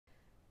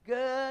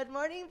Good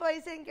morning,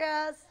 boys and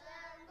girls.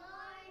 Good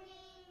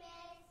morning,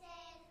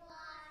 Mrs.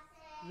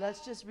 Watson.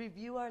 Let's just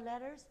review our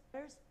letters.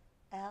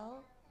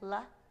 L,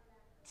 L,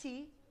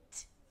 T,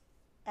 T,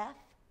 F,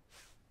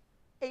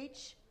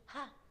 H,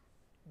 H,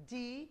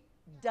 D,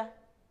 D,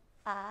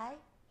 I,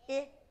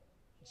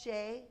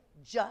 J,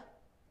 J,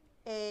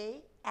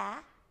 A,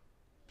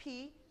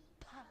 P,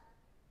 P,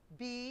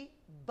 B,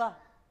 B,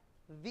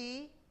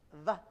 V,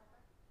 V,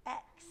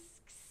 X,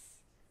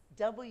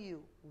 W,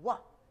 W,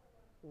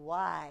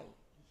 Y,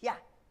 Y,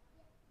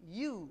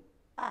 U,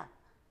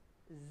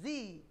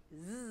 Z,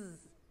 Z,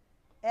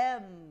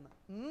 M,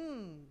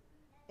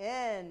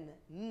 N,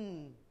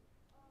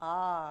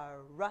 R,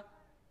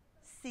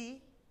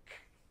 C,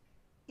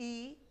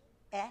 E,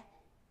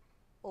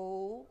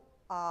 O,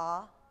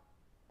 R,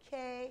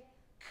 K,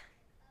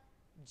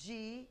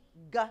 G,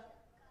 G,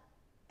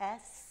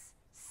 S,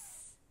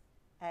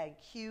 and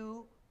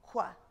Q, Qu.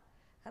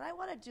 And I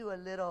want to do a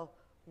little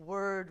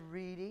word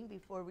reading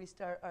before we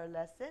start our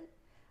lesson.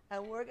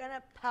 And we're going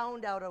to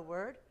pound out a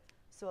word.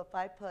 So if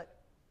I put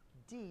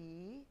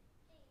D,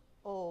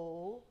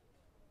 O,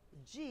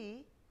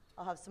 G,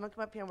 I'll have someone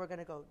come up here and we're going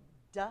to go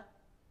D,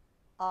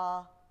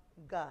 A,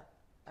 G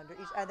under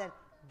each, and then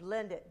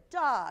blend it.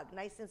 Dog,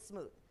 nice and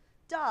smooth.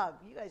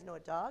 Dog, you guys know a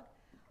dog.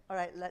 All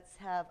right, let's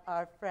have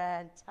our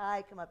friend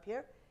Ty come up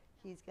here.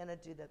 He's going to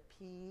do the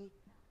P,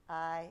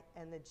 I,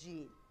 and the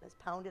G. Let's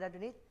pound it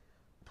underneath.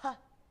 P,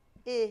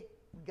 I,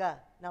 G.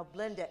 Now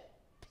blend it.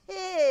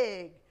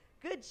 Pig.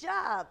 Good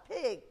job,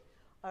 pig.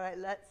 All right,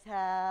 let's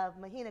have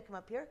Mahina come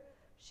up here.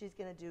 She's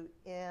going to do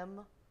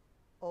M-O-P.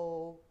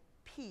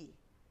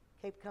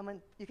 Okay, come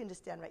on. You can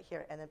just stand right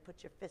here and then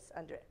put your fists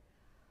under it.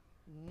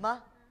 M-A-P.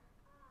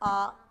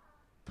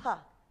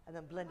 And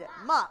then blend it.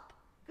 Mop.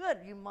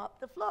 Good, you mop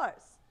the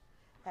floors.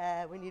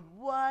 And we need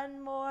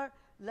one more.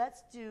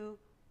 Let's do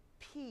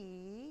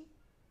P-O-T.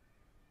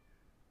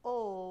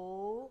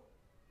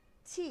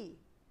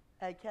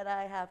 And can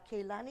I have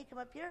Kaylani come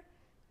up here?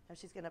 And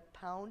she's going to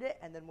pound it,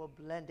 and then we'll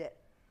blend it.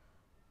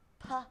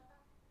 Pot.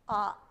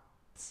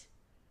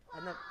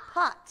 And then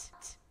pot.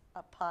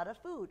 A pot of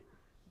food.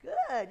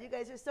 Good. You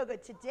guys are so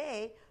good.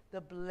 Today, the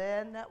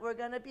blend that we're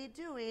going to be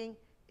doing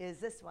is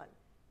this one.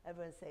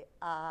 Everyone say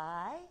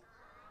I,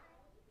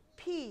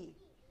 P,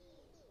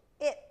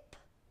 ip,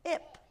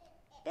 ip,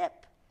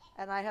 ip.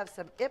 And I have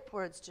some ip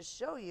words to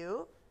show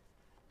you.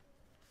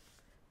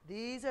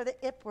 These are the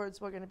ip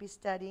words we're going to be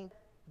studying.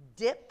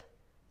 Dip.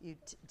 You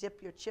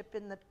dip your chip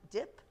in the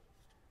dip.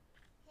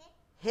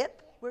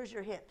 Hip. Where's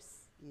your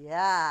hips?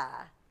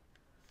 Yeah.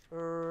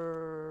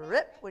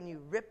 Rip. When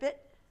you rip it,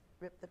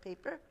 rip the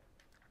paper.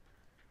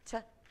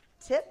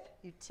 Tip.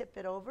 You tip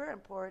it over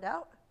and pour it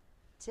out.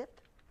 Tip.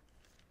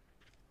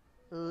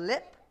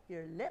 Lip.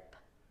 Your lip.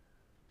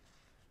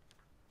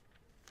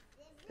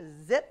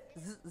 Zip.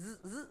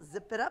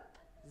 Zip it up.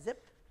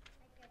 Zip.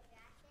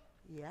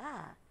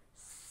 Yeah.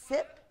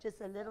 Sip. Just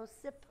a little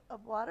sip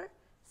of water.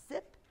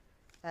 Sip.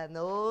 And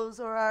those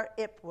are our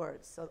ip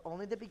words. So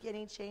only the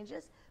beginning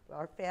changes.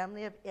 Our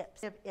family of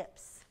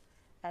ips.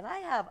 And I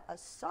have a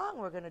song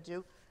we're going to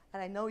do.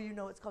 And I know you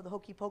know it's called the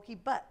Hokey Pokey,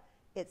 but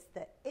it's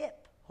the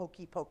ip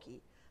Hokey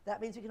Pokey.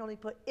 That means we can only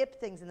put ip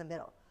things in the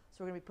middle.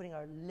 So we're going to be putting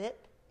our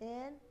lip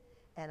in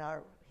and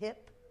our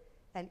hip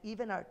and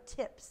even our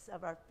tips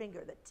of our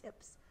finger, the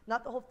tips.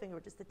 Not the whole finger,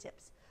 just the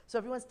tips. So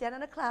everyone stand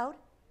on a cloud.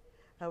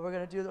 And we're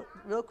going to do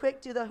real quick,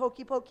 do the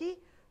Hokey Pokey.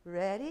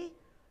 Ready?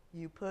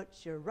 You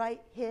put your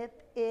right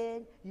hip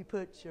in, you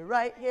put your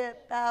right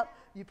hip out,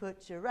 you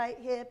put your right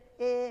hip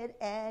in,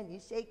 and you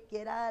shake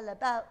it all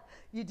about.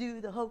 You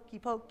do the hokey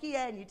pokey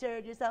and you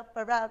turn yourself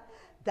around.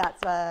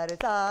 That's what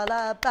it's all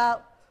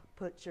about.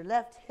 Put your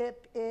left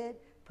hip in,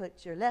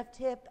 put your left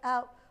hip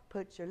out,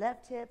 put your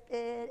left hip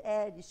in,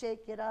 and you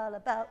shake it all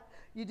about.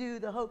 You do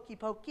the hokey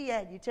pokey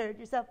and you turn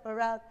yourself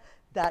around.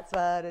 That's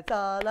what it's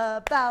all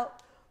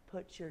about.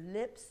 Put your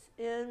lips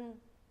in,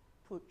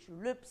 put your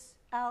lips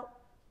out.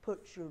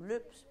 Put your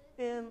lips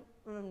in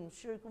and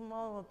shake them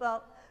all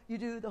about. You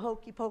do the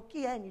hokey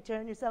pokey and you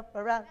turn yourself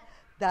around.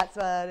 That's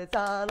what it's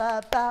all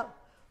about.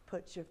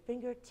 Put your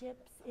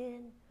fingertips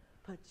in,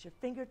 put your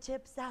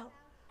fingertips out.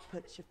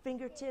 Put your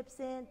fingertips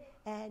in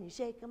and you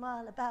shake them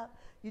all about.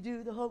 You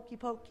do the hokey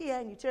pokey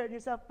and you turn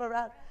yourself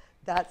around.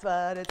 That's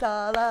what it's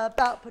all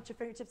about. Put your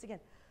fingertips again.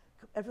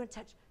 Everyone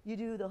touch. You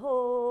do the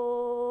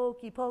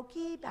hokey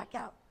pokey, back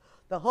out.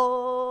 The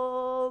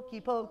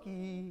hokey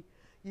pokey.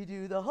 You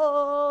do the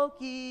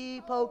hokey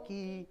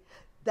pokey.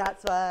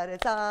 That's what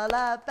it's all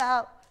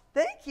about.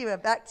 Thank you. And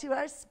back to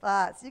our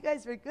spots. You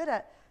guys were good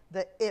at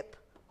the ip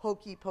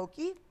hokey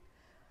pokey.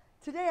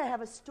 Today I have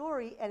a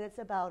story, and it's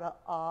about a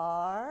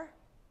R-I-P.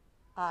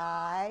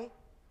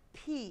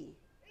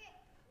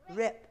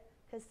 Rip.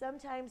 Because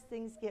sometimes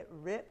things get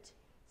ripped,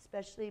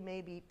 especially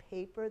maybe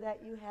paper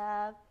that you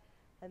have,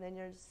 and then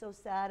you're so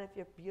sad if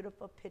your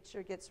beautiful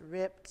picture gets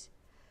ripped.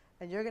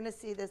 And you're going to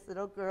see this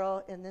little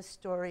girl in this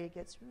story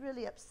gets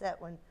really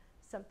upset when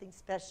something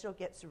special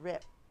gets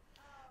ripped.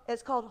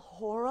 It's called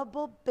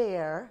Horrible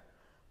Bear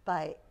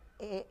by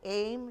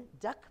Aim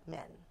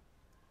Duckman.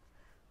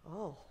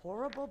 Oh,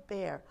 horrible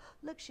bear.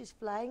 Look, she's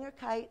flying her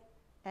kite,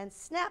 and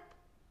snap,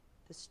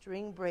 the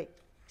string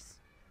breaks,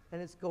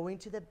 and it's going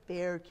to the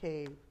bear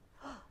cave.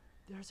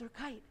 There's her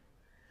kite.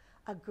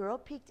 A girl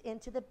peeked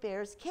into the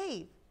bear's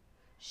cave.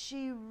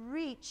 She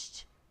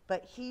reached,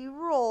 but he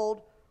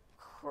rolled,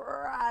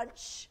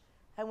 crunch,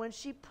 and when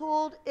she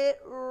pulled, it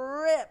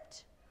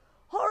ripped.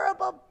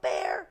 Horrible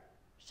bear,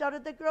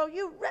 shouted the girl,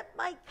 you ripped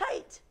my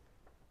kite.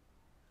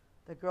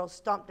 The girl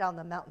stomped down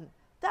the mountain.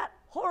 That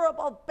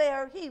horrible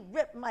bear, he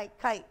ripped my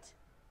kite.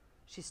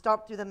 She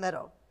stomped through the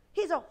meadow.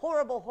 He's a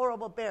horrible,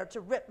 horrible bear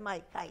to rip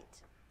my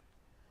kite.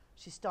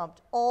 She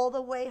stomped all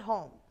the way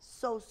home,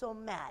 so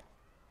mad.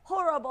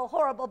 Horrible,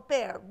 horrible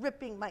bear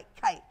ripping my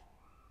kite.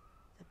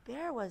 The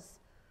bear was,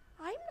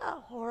 I'm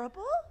not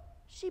horrible.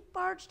 She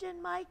barged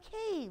in my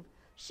cave.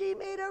 She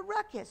made a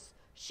ruckus.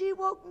 She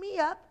woke me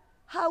up.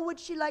 How would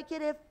she like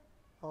it if...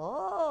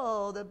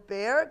 Oh, the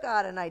bear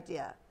got an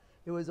idea.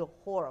 It was a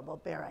horrible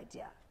bear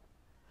idea.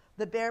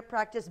 The bear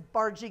practiced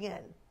barging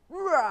in.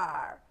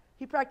 Roar!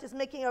 He practiced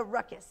making a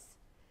ruckus.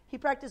 He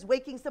practiced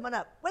waking someone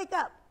up. Wake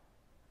up!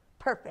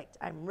 Perfect.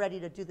 I'm ready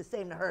to do the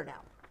same to her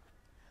now.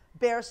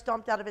 Bear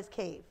stomped out of his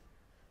cave.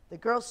 The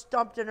girl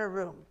stomped in her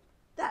room.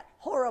 That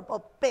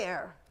horrible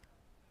bear.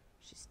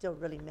 She's still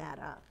really mad,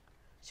 huh?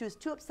 She was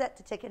too upset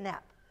to take a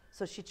nap,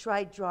 so she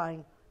tried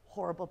drawing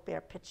horrible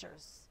bear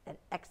pictures and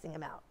Xing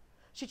them out.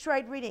 She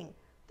tried reading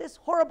this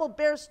horrible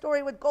bear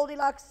story with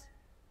Goldilocks.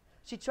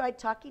 She tried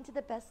talking to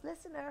the best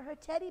listener, her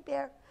teddy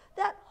bear.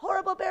 That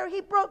horrible bear,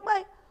 he broke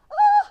my...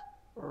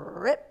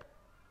 Rip.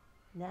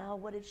 Now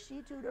what did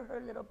she do to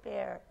her little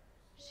bear?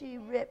 She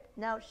ripped.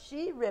 Now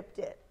she ripped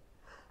it.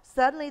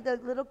 Suddenly the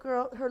little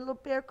girl, her little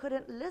bear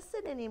couldn't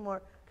listen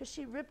anymore because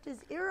she ripped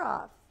his ear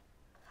off.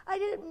 I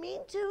didn't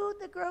mean to,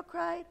 the girl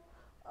cried.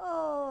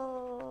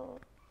 Oh.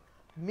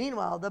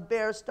 Meanwhile, the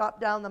bear stomped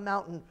down the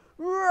mountain.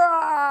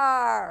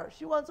 Roar!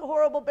 She wants a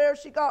horrible bear,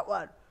 she got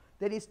one.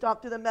 Then he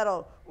stomped through the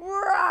meadow.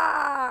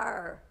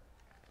 Roar!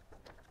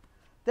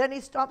 Then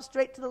he stomped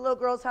straight to the little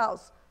girl's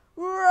house.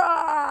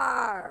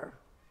 Roar!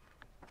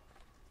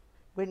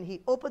 When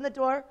he opened the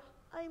door,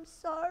 I'm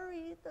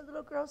sorry, the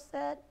little girl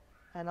said.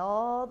 And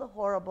all the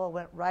horrible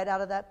went right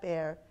out of that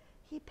bear.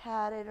 He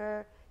patted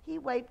her. He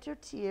wiped her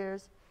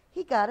tears.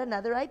 He got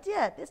another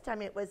idea. This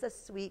time it was a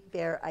sweet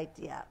bear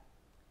idea.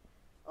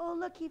 Oh,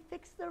 look, he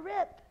fixed the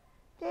rip.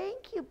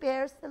 Thank you,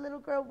 bears, the little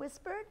girl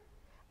whispered.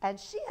 And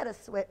she had a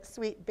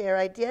sweet bear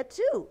idea,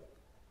 too.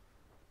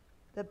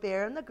 The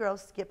bear and the girl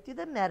skipped through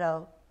the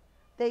meadow.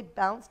 They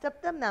bounced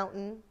up the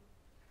mountain.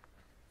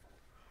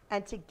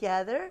 And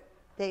together,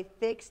 they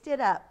fixed it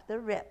up, the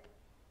rip.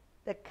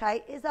 The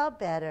kite is all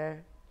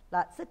better.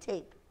 Lots of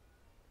tape.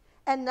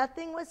 And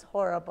nothing was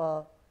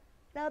horrible.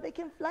 Now they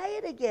can fly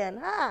it again,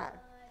 huh?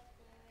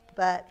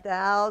 But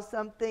now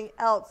something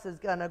else is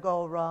going to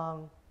go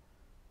wrong.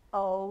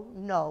 Oh,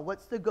 no.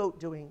 What's the goat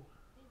doing?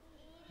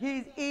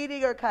 He's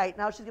eating her kite.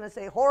 Now she's going to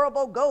say,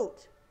 horrible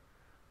goat.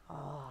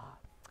 Oh.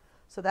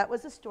 So that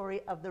was the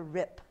story of the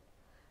rip.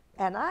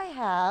 And I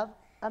have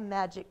a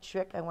magic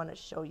trick I want to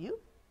show you.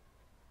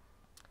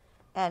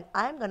 And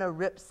I'm going to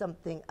rip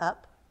something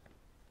up.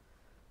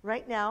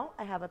 Right now,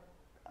 I have a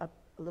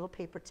little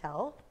paper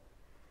towel.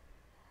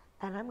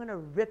 And I'm going to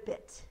rip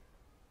it.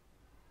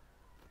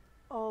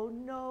 Oh,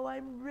 no,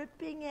 I'm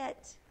ripping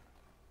it.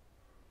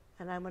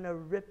 And I'm going to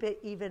rip it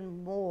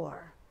even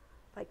more.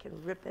 If I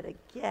can rip it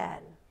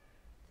again.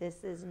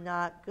 This is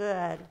not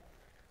good.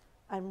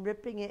 I'm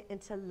ripping it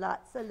into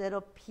lots of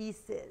little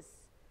pieces.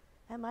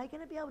 Am I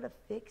going to be able to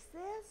fix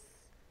this?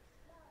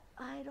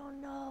 I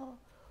don't know.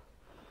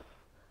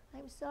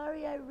 I'm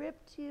sorry I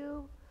ripped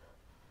you.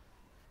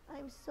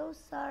 I'm so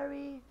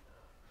sorry.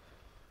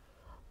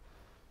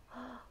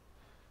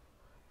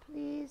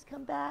 Please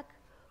come back.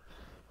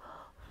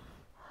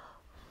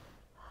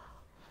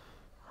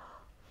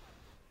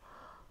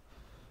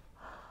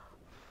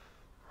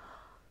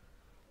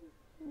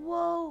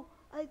 Whoa,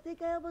 I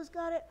think I almost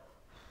got it.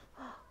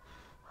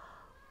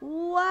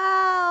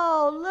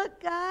 Wow,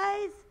 look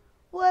guys,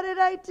 what did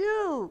I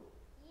do?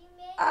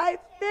 I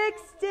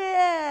fixed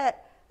it.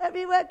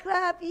 Everyone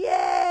clap,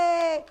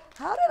 yay.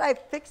 How did I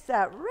fix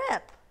that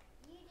rip?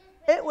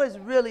 It was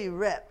really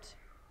ripped.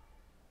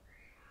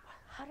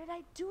 How did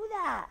I do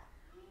that?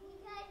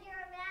 Because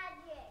you're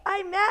magic.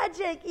 I'm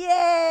magic,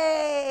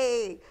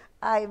 yay!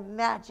 I'm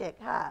magic,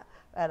 huh?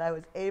 And I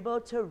was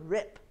able to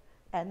rip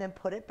and then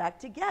put it back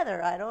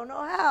together. I don't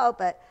know how,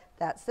 but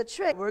that's the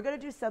trick. We're going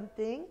to do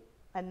something,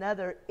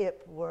 another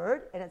ip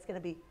word, and it's going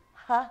to be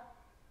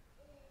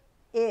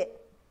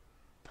ip,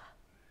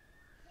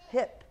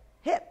 hip,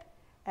 hip.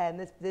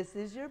 And this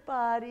is your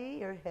body,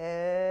 your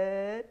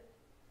head,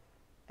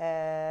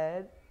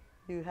 and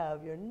you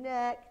have your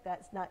neck.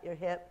 That's not your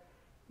hip.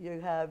 You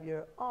have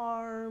your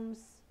arms.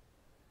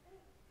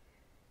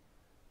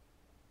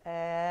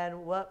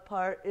 And what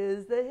part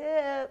is the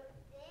hip?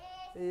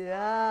 This.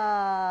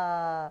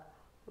 Yeah.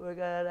 We're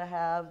going to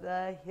have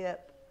the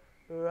hip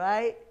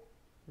right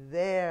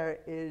there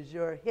is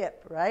your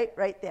hip, right?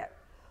 Right there.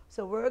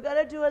 So we're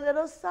going to do a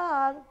little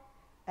song.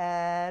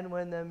 And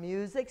when the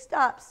music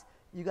stops,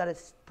 You got to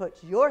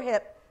put your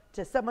hip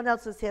to someone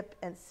else's hip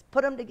and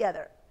put them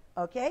together.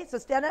 Okay? So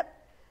stand up,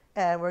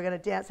 and we're going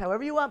to dance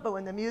however you want, but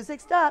when the music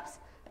stops,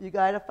 you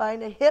got to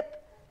find a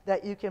hip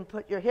that you can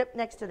put your hip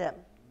next to them.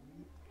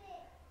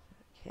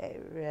 Okay,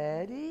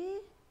 ready?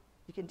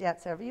 You can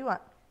dance however you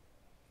want.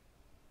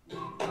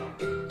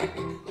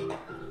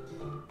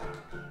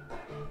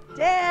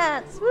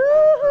 Dance!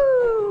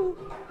 Woohoo!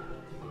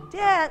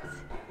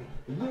 Dance!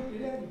 Look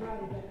at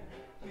everybody there,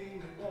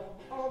 feeling love,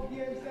 all the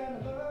years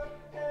and love,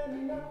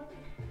 and now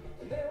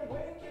they're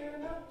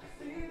waking up to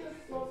see the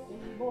source in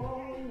the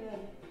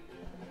morning.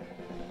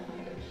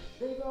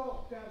 They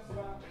all dance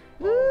around.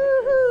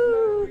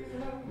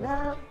 Woohoo!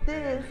 Love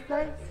this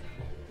place.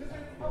 'Cause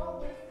it's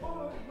always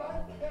full of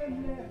life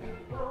and never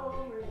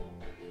boring.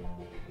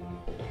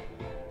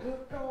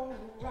 Look all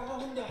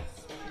around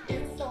us,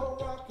 it's all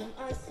rock and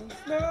ice and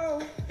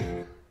snow.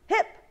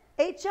 Hip,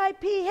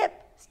 H-I-P, hip.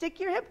 Stick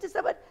your hip to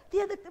someone. The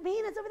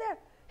Mahina's over there.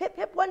 Hip,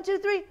 hip, 1, 2,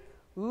 3.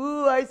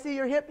 Ooh, I see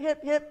your hip,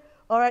 hip, hip.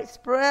 All right,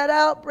 spread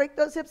out. Break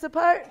those hips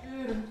apart.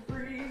 Good and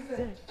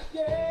freezing.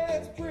 Yeah,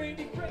 it's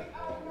pretty great.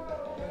 I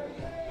know.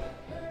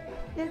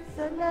 It's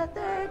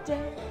another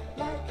day.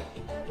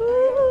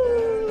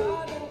 Woo!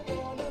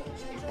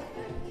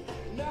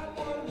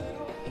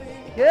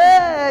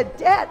 Good.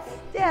 Dance,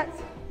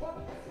 dance.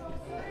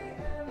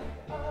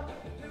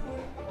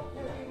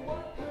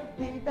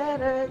 Be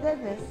better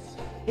than this.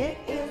 It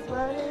is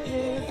what it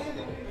is.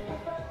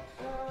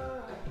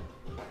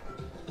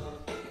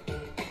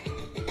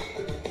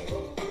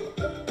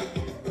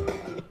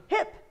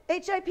 Hip,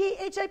 H-I-P,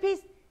 H-I-P.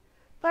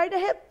 Find a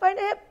hip, find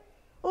a hip.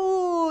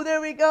 Ooh, there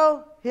we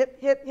go. Hip,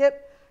 hip,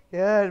 hip.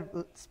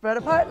 Good. Spread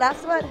apart.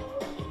 Last one.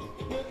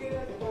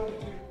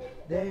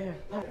 There.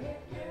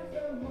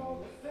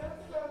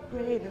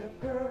 Greater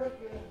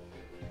purpose.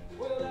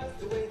 Well, that's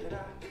the way that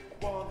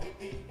I want to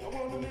be. I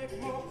want to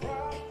make more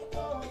proud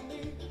of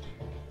me.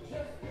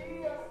 Just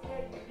be us,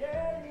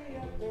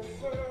 yeah, at the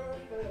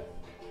surface.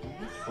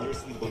 You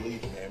seriously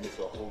believe mammoths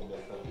are holding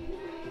us up?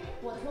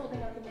 What's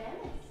holding up the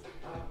mammoths?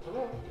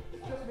 Hello?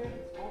 It's just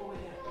mammoths all the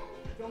way down.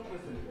 Don't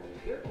listen to them.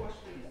 They're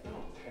questioning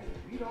stones, and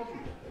we don't do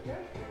that,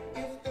 okay?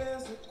 If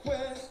there's a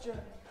question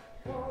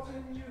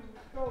causing you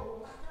to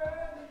go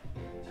astray,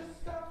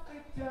 just stuff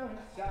it down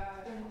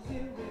inside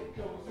until it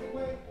goes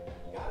away.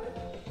 Got it?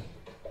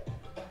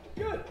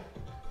 Good.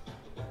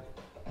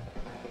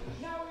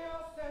 Now we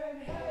all say,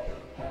 hey,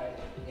 hey.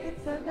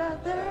 It's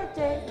another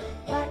day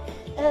like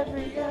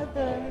every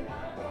other.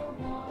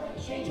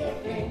 Change a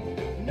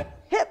thing.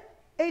 Hip,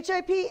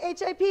 H-I-P,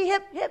 H-I-P,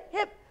 hip, hip,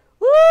 hip.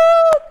 Woo!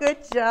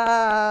 Good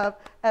job.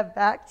 And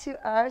back to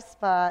our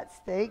spots.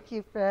 Thank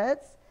you,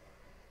 friends.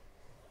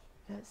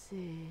 Let's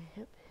see.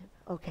 Hip, hip.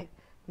 Okay.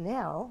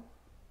 Now,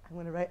 I'm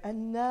going to write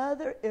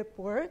another ip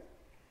word.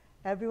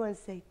 Everyone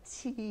say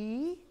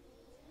T,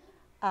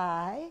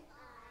 I,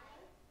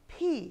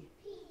 P.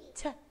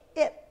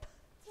 T-ip.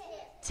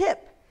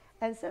 Tip.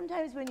 And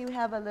sometimes when you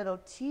have a little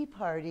tea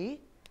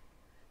party,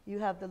 you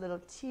have the little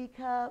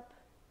teacup,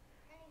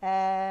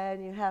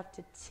 and you have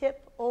to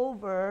tip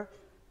over.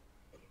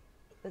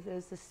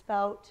 There's the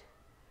spout.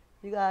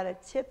 You got to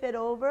tip it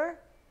over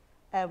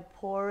and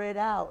pour it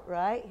out,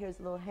 right? Here's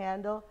a little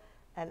handle,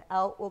 and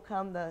out will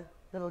come the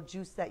little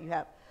juice that you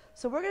have.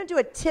 So we're going to do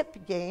a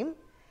tip game,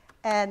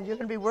 and you're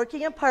going to be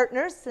working in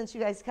partners, since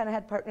you guys kind of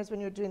had partners when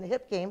you were doing the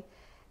hip game.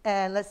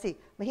 And let's see.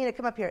 Mahina,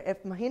 come up here.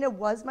 If Mahina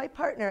was my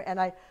partner, and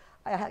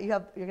you're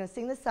going to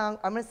sing the song,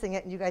 I'm going to sing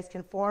it, and you guys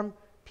can form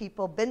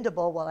people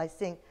bendable while I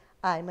sing.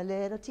 I'm a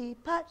little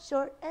teapot,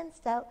 short and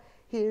stout.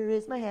 Here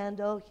is my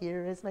handle,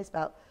 here is my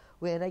spout.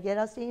 When I get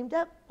all steamed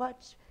up,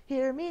 watch,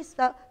 hear me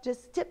spout.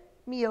 Just tip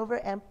me over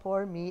and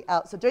pour me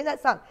out. So during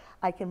that song,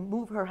 I can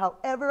move her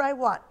however I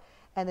want,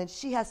 and then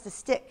she has to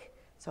stick.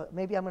 So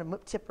maybe I'm going to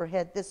tip her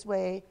head this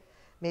way.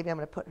 Maybe I'm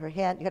going to put her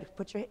hand, you got to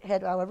put your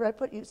head however I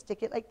put you,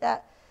 stick it like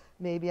that.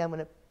 Maybe I'm going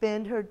to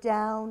bend her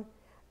down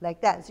like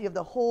that. And so you have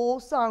the whole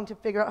song to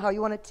figure out how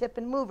you want to tip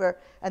and move her,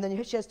 and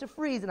then she has to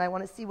freeze, and I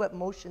want to see what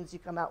motions you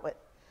come out with.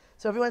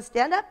 So everyone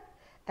stand up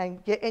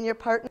and get in your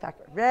partner.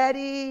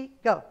 Ready,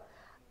 go.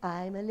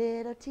 I'm a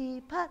little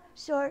teapot,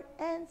 short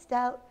and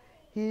stout.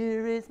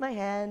 Here is my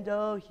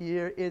handle,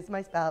 here is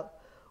my spout.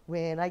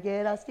 When I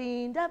get all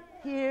steamed up,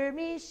 hear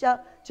me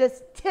shout.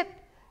 Just tip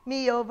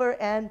me over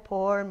and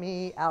pour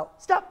me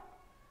out. Stop.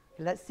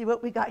 Let's see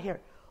what we got here.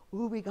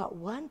 Ooh, we got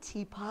one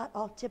teapot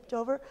all tipped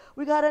over.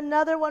 We got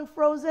another one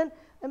frozen,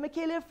 and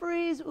Michaela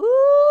freeze.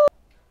 Ooh.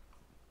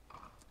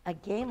 A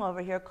game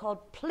over here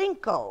called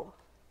Plinko.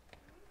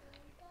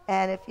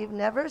 And if you've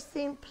never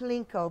seen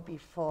Plinko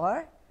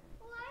before,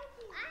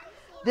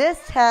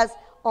 this has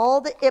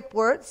all the ip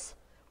words.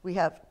 We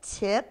have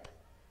tip,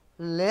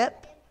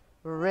 lip,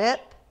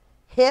 rip,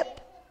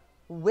 hip,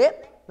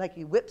 whip, like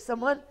you whip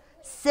someone,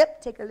 sip,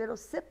 take a little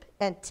sip,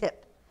 and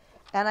tip.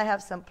 And I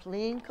have some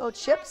Plinko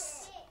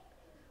chips.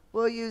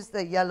 We'll use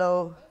the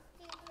yellow.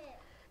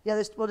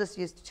 Yeah, we'll just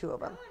use 2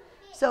 of them.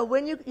 So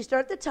when you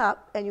start at the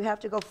top, and you have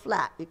to go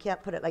flat. You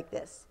can't put it like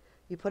this.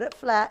 You put it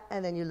flat,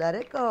 and then you let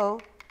it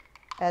go.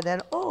 And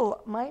then,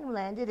 oh, mine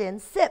landed in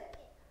sip.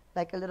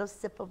 like a little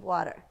sip of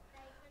water.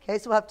 Okay,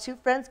 so we'll have two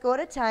friends go at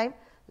a time.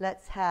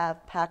 Let's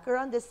have Packer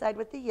on this side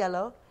with the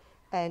yellow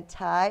and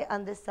Ty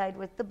on this side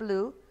with the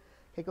blue.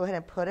 Okay, go ahead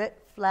and put it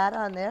flat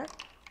on there.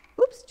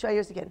 Oops, try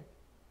yours again.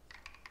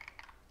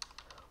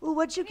 Ooh,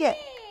 what'd you get?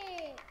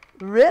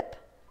 Rip.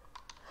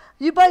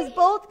 You guys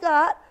both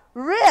got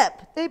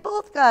rip. They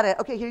both got it.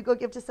 Okay, here you go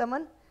give to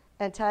someone.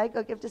 And Ty,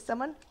 go give to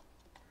someone.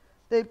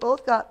 They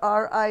both got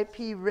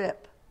R-I-P,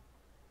 rip.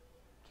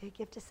 Okay,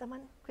 give to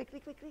someone. Quickly,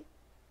 quickly.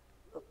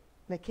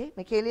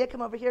 Michaelia,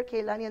 come over here.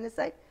 Kaylani on this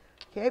side.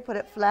 Okay, put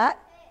it flat.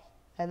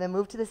 And then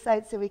move to the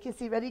side so we can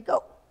see. Ready,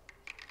 go.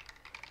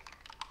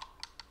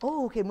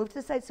 Oh, okay, move to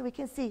the side so we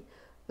can see.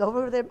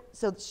 Over there.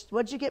 So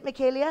what'd you get,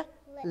 Michaelia?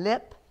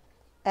 Lip.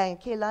 And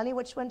Kaylani,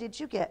 which one did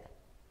you get?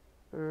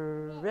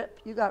 Rip.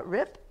 You got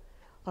rip?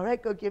 All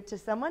right, go give to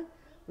someone.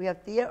 We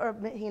have Thea or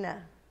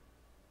Mahina.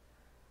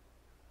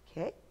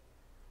 Okay.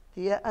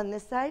 Thea on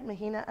this side,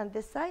 Mahina on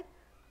this side.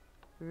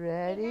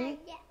 Ready?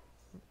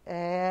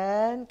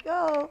 And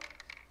go.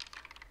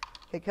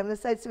 Okay, come to the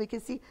side so we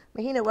can see.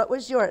 Mahina, what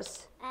was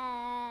yours?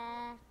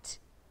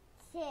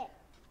 Tip.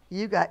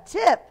 You got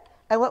tip.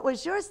 And what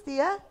was yours,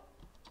 Thea?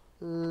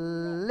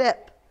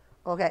 Lip.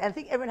 Okay, I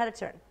think everyone had a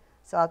turn.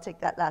 So I'll take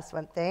that last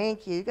one.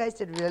 Thank you. You guys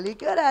did really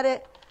good at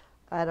it.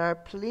 At our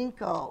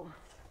Plinko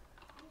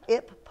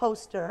IP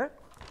poster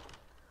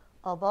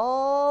of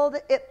all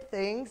the IP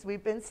things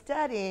we've been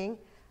studying.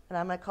 And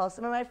I'm going to call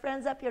some of my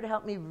friends up here to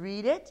help me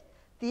read it.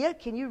 Thea,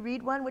 can you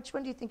read one? Which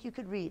one do you think you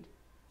could read?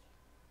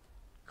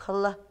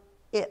 Clip.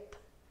 Clip.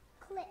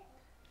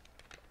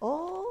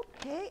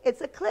 Okay,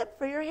 it's a clip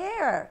for your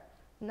hair.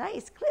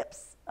 Nice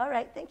clips. All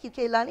right, thank you,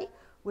 Kaylani.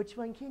 Which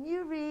one can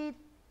you read?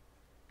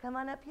 Come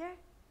on up here.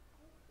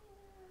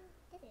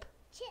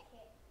 Chip.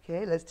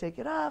 Okay, let's take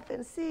it off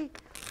and see.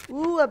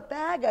 Ooh, a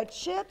bag of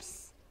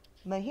chips.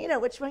 Mahina,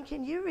 which one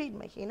can you read,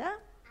 Mahina?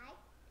 I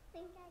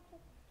think I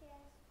could just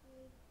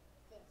read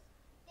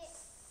this.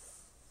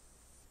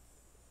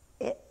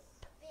 Ip.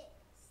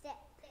 Sip.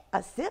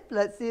 A sip.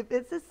 Let's see if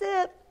it's a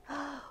sip.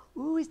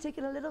 Ooh, he's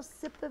taking a little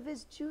sip of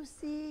his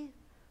juicy.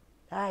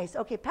 Nice.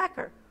 Okay,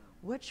 Packer.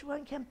 Which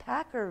one can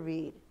Packer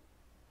read?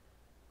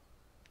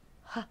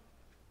 Huh.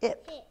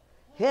 Ip.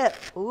 Hip.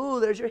 Ooh,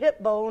 there's your hip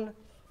bone.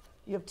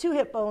 You have two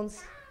hip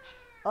bones.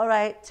 All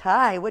right,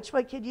 Ty, which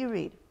one can you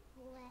read?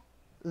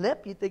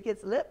 Lip. You think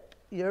it's lip?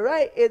 You're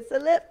right, it's a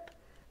lip.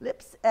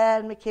 Lips.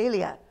 And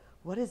Michaelia,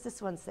 what does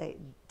this one say?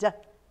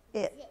 Dip.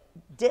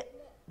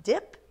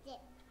 Dip?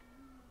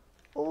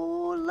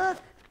 Oh, look,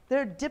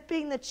 they're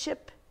dipping the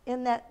chip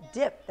in that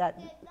dip,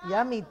 that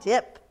yummy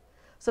dip.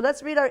 So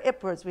let's read our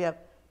IP words. We have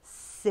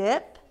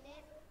sip,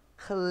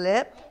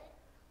 clip,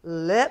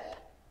 lip,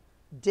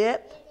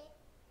 dip,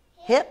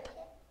 hip,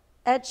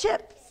 and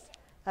chips.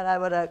 And I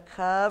want to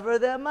cover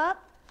them up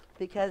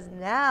because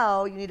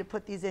now you need to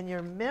put these in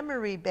your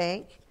memory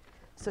bank.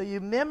 So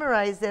you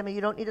memorize them and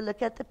you don't need to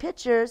look at the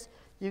pictures.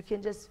 You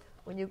can just,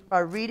 when you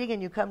are reading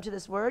and you come to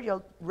this word,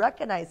 you'll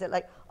recognize it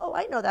like, oh,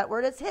 I know that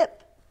word is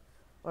hip.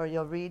 Or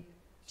you'll read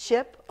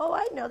chip. Oh,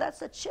 I know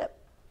that's a chip.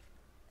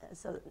 And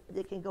so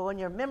it can go in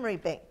your memory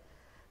bank.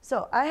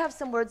 So I have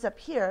some words up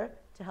here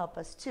to help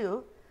us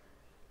too.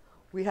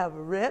 We have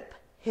rip,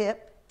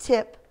 hip,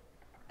 tip,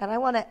 and I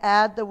want to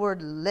add the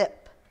word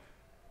lip.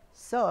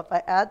 So if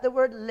I add the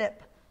word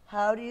lip,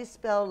 how do you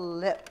spell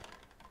lip?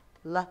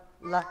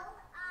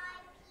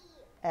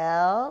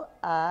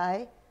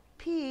 L-I-P.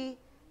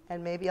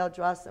 And maybe I'll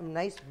draw some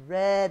nice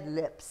red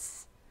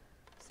lips.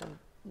 Some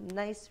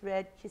nice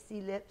red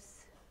kissy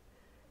lips.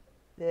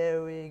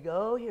 There we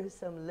go. Here's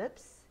some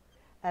lips.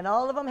 And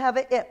all of them have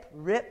an ip.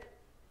 Rip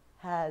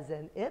has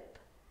an ip.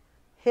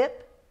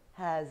 Hip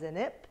has an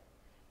ip.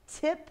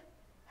 Tip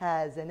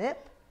has an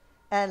ip.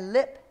 And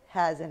lip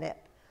has an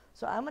ip.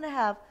 So I'm going to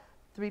have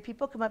 3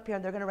 people come up here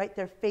and they're going to write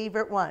their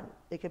favorite one.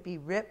 It could be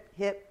rip,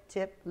 hip,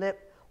 tip,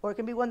 lip, or it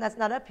can be one that's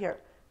not up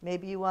here.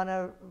 Maybe you want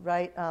to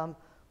write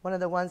one of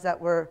the ones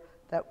that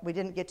we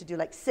didn't get to do,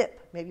 like sip.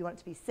 Maybe you want it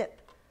to be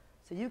sip.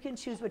 So you can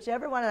choose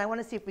whichever one, and I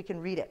want to see if we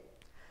can read it.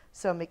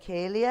 So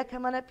Michaelia,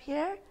 come on up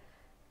here,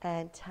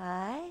 and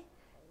Ty,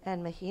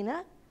 and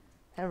Mahina,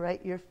 and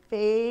write your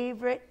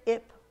favorite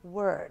IP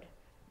word.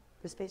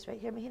 The space right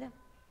here, Mahina?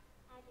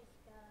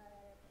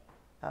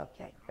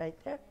 Okay, right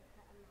there.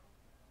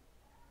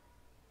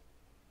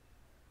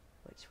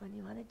 Which one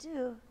you want to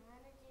do?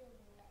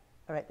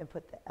 All right, then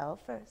put the L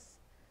first.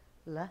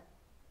 La,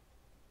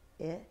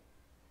 I.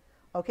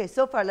 Okay,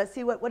 so far, let's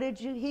see what did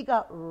you, he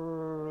got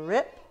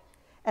rip,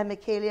 and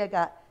Michaelia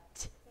got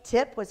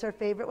tip was her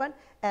favorite one,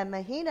 and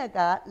Mahina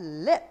got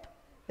lip.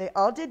 They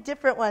all did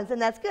different ones,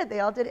 and that's good. They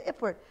all did an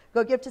IP word.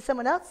 Go give to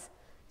someone else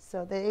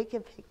so they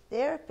can pick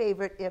their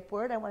favorite IP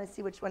word. I want to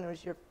see which one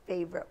was your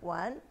favorite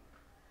one.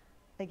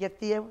 And give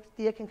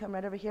Thea can come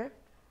right over here.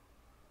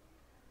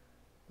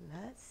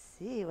 Let's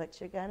see what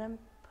you're going to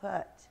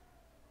put.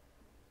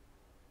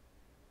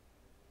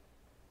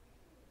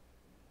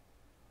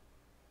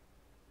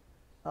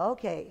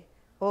 Okay,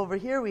 over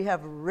here we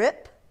have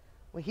rip.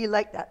 Well, he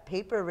liked that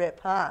paper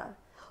rip, huh?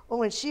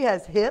 Oh, and she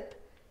has hip.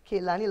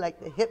 Kaylani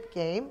liked the hip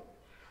game.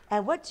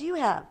 And what do you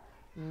have?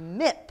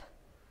 MIP.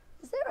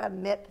 Is there a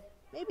MIP?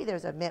 Maybe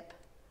there's a MIP.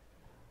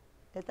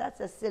 If that's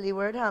a silly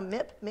word, huh?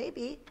 MIP,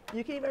 maybe.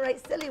 You can even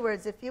write silly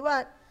words if you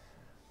want.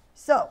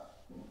 So,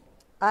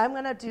 I'm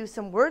going to do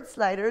some word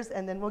sliders,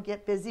 and then we'll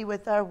get busy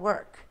with our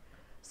work.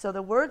 So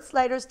the word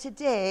sliders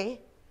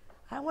today,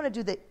 I want to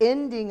do the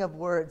ending of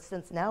words,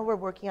 since now we're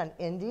working on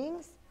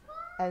endings,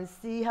 and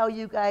see how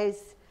you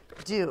guys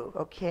do,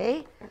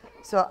 okay?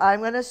 So I'm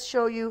going to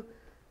show you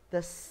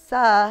the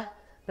sa,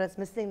 but it's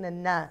missing the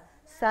na.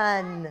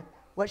 Sun.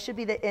 What should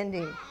be the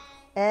ending?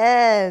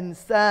 And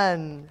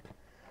sun.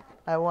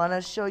 I want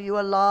to show you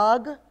a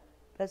log.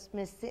 That's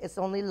missing. It's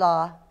only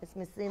la. It's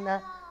missing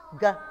the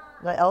g.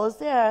 The L is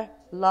there.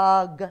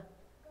 Log.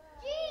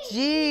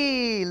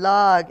 G.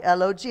 Log.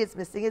 L-O-G. It's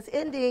missing its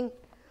ending.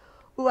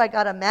 Ooh, I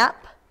got a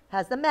map.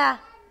 Has the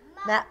map.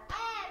 Map.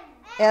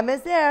 M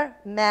is there.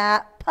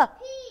 Map.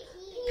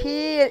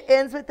 P. It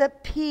ends with the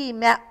P.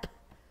 Map.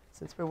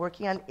 Since we're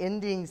working on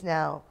endings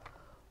now.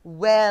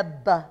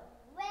 Web.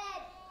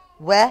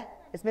 We.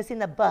 It's missing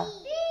the B.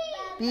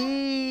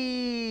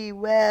 B.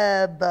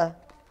 Web.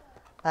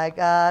 I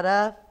got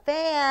a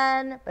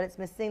fan, but it's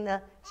missing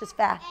the, it's just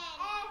fa.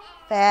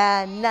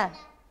 Fan.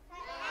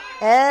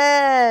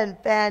 And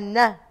fan.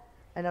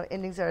 I know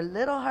endings are a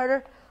little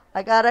harder.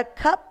 I got a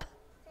cup,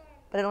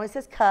 but it only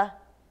says ka.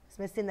 It's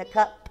missing the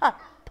cup. Pa.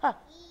 Pa.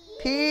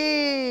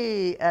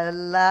 P. And the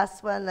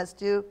last one let's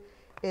do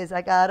is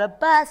I got a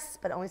bus,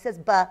 but it only says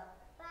ba.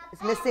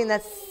 It's missing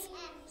the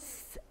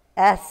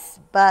S.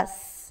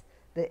 Bus.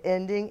 The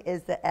ending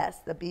is the S.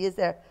 The B is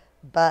there.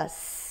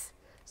 Bus.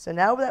 So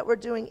now that we're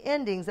doing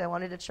endings, I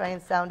wanted to try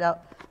and sound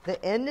out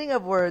the ending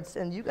of words,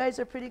 and you guys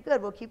are pretty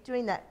good. We'll keep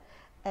doing that.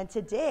 And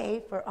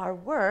today, for our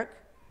work,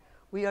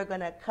 we are going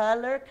to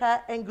color,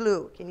 cut, and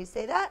glue. Can you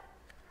say that?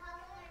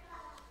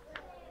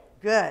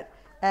 Good.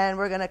 And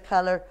we're going to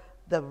color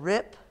the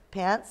rip,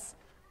 pants,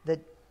 the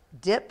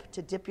dip,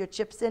 to dip your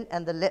chips in,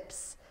 and the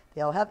lips.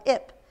 They all have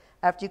ip.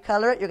 After you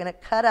color it, you're going to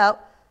cut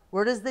out.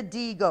 Where does the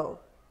D go?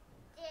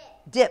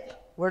 Dip.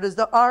 Where does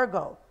the R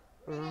go?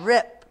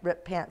 Rip.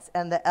 Rip pants.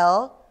 And the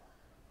L?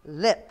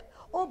 Lip.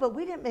 Oh, but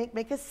we didn't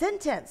make a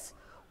sentence.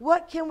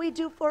 What can we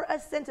do for a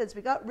sentence?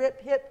 We got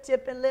rip, hip,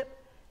 tip, and lip.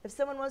 If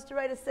someone wants to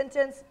write a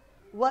sentence,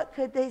 what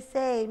could they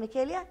say?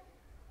 Michaelia?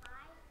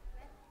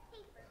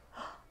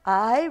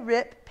 I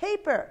rip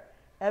paper.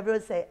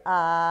 Everyone say,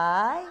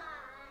 I.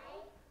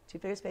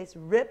 Two-finger space.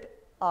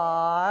 Rip,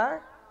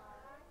 R,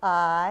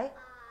 I,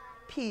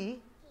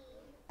 P,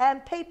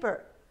 and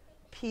paper.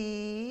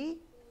 P,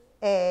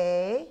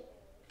 A,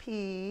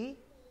 P,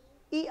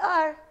 E,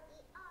 R,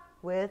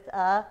 with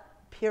a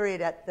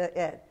period at the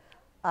end.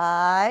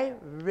 I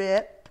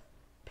rip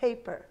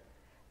paper.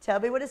 Tell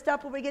me when to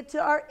stop when we get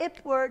to our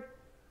ip word.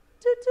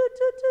 Toot, toot,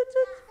 toot, toot,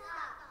 toot.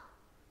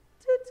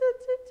 Toot, toot,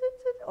 toot, toot,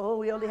 toot. Oh,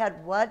 we only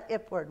had one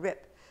ip word,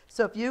 rip.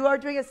 So if you are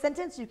doing a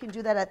sentence, you can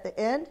do that at the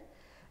end.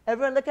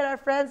 Everyone look at our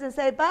friends and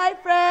say, bye,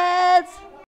 friends.